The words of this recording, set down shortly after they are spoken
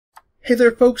Hey there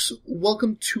folks,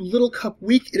 welcome to Little Cup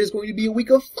Week. It is going to be a week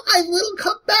of 5 Little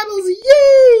Cup battles,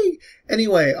 yay!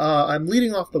 Anyway, I'm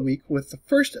leading off the week with the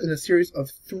first in a series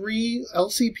of 3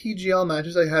 LCPGL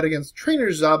matches I had against trainer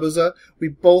Zabuza. We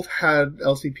both had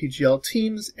LCPGL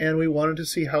teams, and we wanted to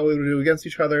see how we would do against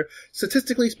each other.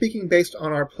 Statistically speaking, based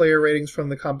on our player ratings from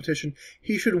the competition,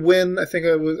 he should win, I think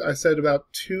I said about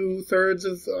 2/3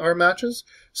 of our matches.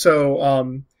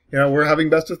 So, we're having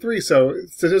best of 3, so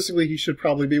statistically he should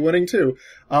probably be winning too.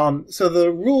 So the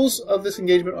rules of this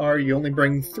engagement are you only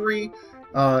bring 3,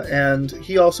 and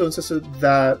he also insisted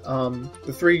that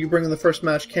the 3 you bring in the first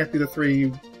match can't be the 3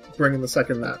 you bring in the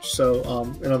second match. So,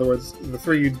 in other words, the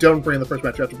 3 you don't bring in the first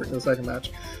match, you have to bring in the second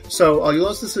match. So, you'll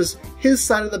notice this is his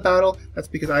side of the battle. That's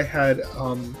because I had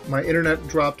my internet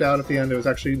dropped out at the end. It was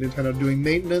actually Nintendo doing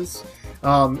maintenance.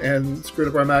 And screwed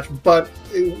up our match, but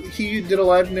he did a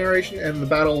live narration, and the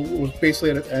battle was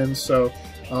basically at its end, so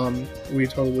we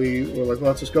totally were like,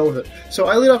 let's just go with it. So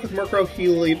I lead off with Murkrow, he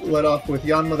led off with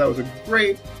Yanma. That was a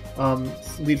great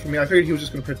lead for me. I figured he was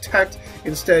just going to protect.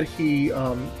 Instead, he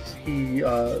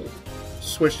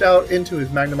switched out into his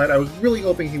Magnemite. I was really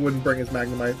hoping he wouldn't bring his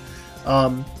Magnemite.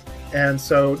 And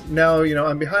so now,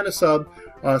 I'm behind a sub.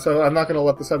 So I'm not going to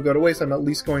let the sub go to waste. I'm at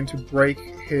least going to break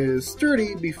his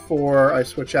sturdy before I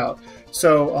switch out.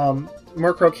 So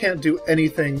Murkrow can't do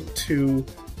anything to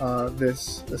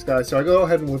this guy. So I go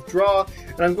ahead and withdraw,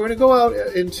 and I'm going to go out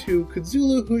into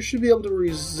Cthulhu, who should be able to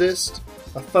resist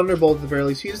a Thunderbolt at the very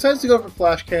least. He decides to go for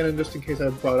Flash Cannon just in case I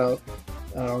brought out,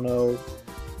 I don't know.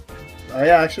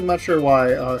 Yeah, actually, I'm not sure why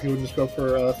he wouldn't just go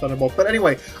for Thunderbolt. But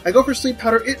anyway, I go for Sleep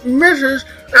Powder. It misses!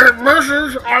 It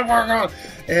misses! Oh my god!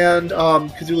 And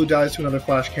Cthulhu dies to another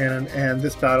Flash Cannon, and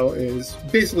this battle is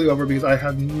basically over because I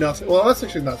have nothing. Well, that's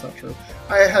not true.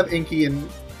 I have Inky, and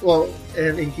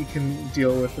Inky can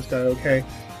deal with this guy okay.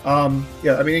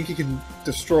 Inky can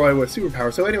destroy with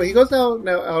superpower. So anyway, he goes now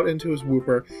out into his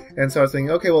Wooper, and so I was thinking,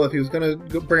 okay, well, if he was going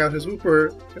to bring out his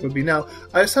Wooper, it would be now.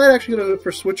 I decided actually to go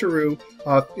for Switcheroo.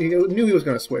 He knew he was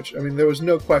going to switch. I mean, there was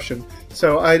no question.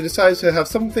 So I decided to have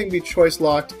something be choice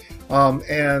locked,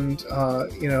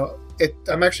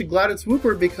 I'm actually glad it's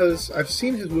Wooper because I've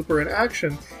seen his Wooper in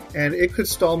action, and it could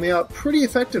stall me out pretty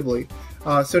effectively.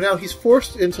 So now he's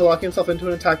forced into locking himself into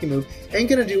an attacking move. Ain't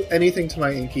gonna do anything to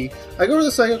my Inky. I go to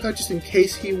the Psycho Cut just in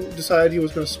case he decided he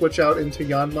was going to switch out into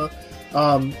Yanma.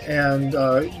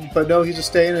 But no, he's just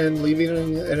staying and leaving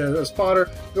in a spotter.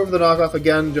 Go for the knockoff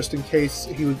again just in case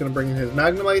he was going to bring in his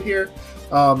Magnemite here.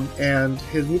 And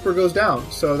his Wooper goes down.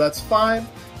 So that's fine.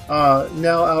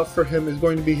 Now out for him is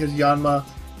going to be his Yanma.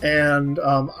 And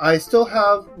I still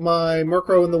have my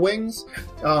Murkrow in the wings,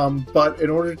 but in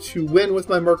order to win with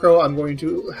my Murkrow, I'm going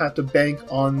to have to bank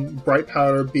on Bright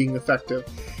Powder being effective.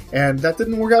 And that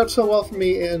didn't work out so well for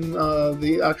me in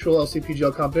the actual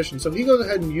LCPGL competition. So he goes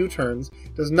ahead and U-turns,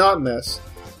 does not miss,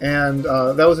 and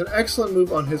that was an excellent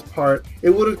move on his part. It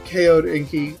would have KO'd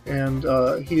Inky, and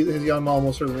his Yanma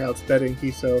almost certainly outsped Inky,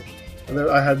 so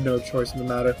I had no choice in the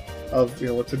matter of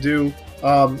what to do.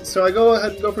 So I go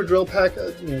ahead and go for Drill Peck.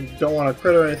 Don't want to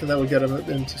crit or anything that would get him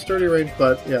into sturdy range,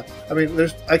 but yeah, I mean,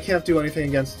 I can't do anything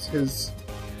against his.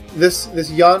 This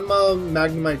Yanma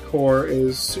Magnemite core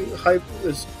is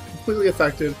completely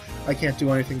effective. I can't do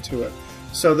anything to it.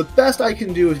 So the best I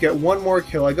can do is get one more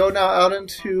kill. I go now out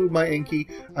into my Inky.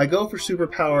 I go for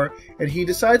Superpower, and he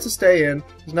decides to stay in.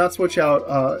 Does not switch out.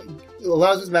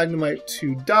 Allows his Magnemite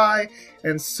to die,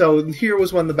 and so here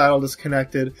was when the battle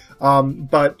disconnected.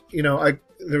 But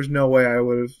there's no way I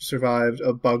would have survived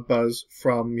a Bug Buzz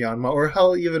from Yanma, or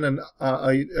hell, even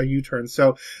a U-turn.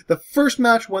 So the first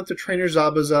match went to Trainer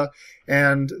Zabuza,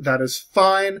 and that is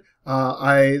fine.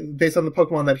 Based on the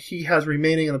Pokemon that he has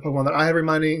remaining and the Pokemon that I have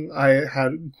remaining, I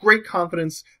had great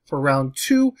confidence for round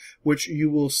 2, which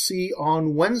you will see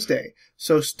on Wednesday.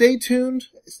 So stay tuned,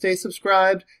 stay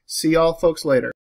subscribed. See y'all folks later.